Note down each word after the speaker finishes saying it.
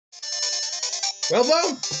Well,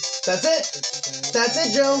 boom. That's it. That's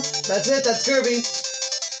it, Joe. That's it. That's Kirby.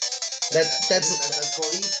 That's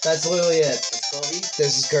Kirby? That's literally it. That's Kirby?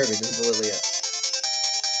 This is Kirby. This is literally it.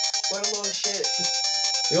 What a load of shit.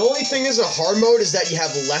 The only thing is a hard mode is that you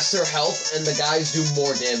have lesser health and the guys do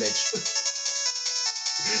more damage.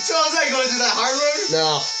 So I was like, going to do that hard mode?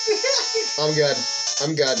 No. I'm good.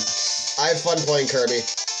 I'm good. I have fun playing Kirby.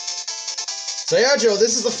 So yeah, Joe,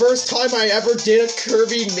 this is the first time I ever did a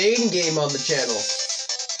Kirby main game on the channel.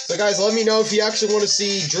 So guys, let me know if you actually want to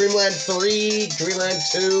see Dreamland 3, Dreamland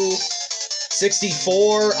 2,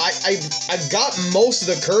 64. I've got most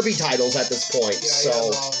of the Kirby titles at this point, Yeah, so all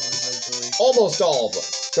of them, essentially. almost all of them.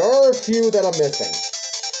 There are a few that I'm missing.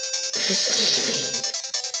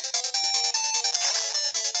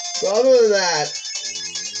 But other than that,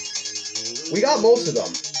 we got most of them.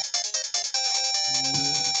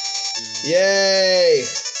 Yay!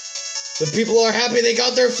 The people are happy they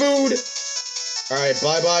got their food! Alright,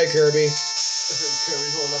 bye-bye, Kirby.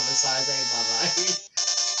 Kirby's holding up his side saying bye-bye.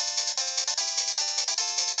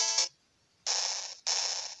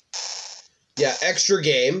 Yeah, extra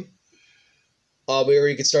game. Where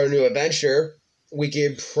you can start a new adventure. We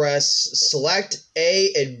can press select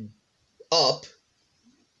A and up.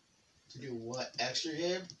 To do what? Extra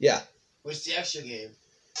game? Yeah. What's the extra game?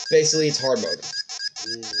 Basically, it's hard mode.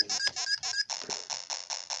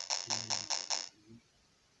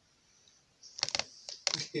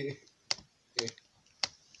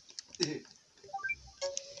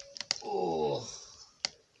 Oh.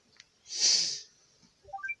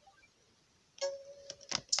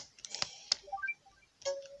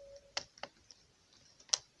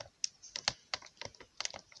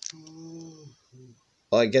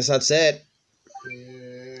 Well, I guess that's it.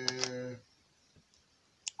 Yeah.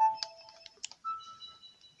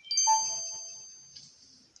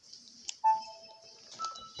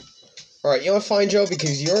 Alright, you know what, fine, Joe?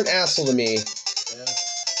 Because you're an asshole to me. Yeah.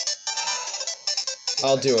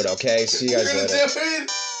 I'll do it, okay? See you guys You're gonna later. do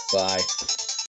it? Bye.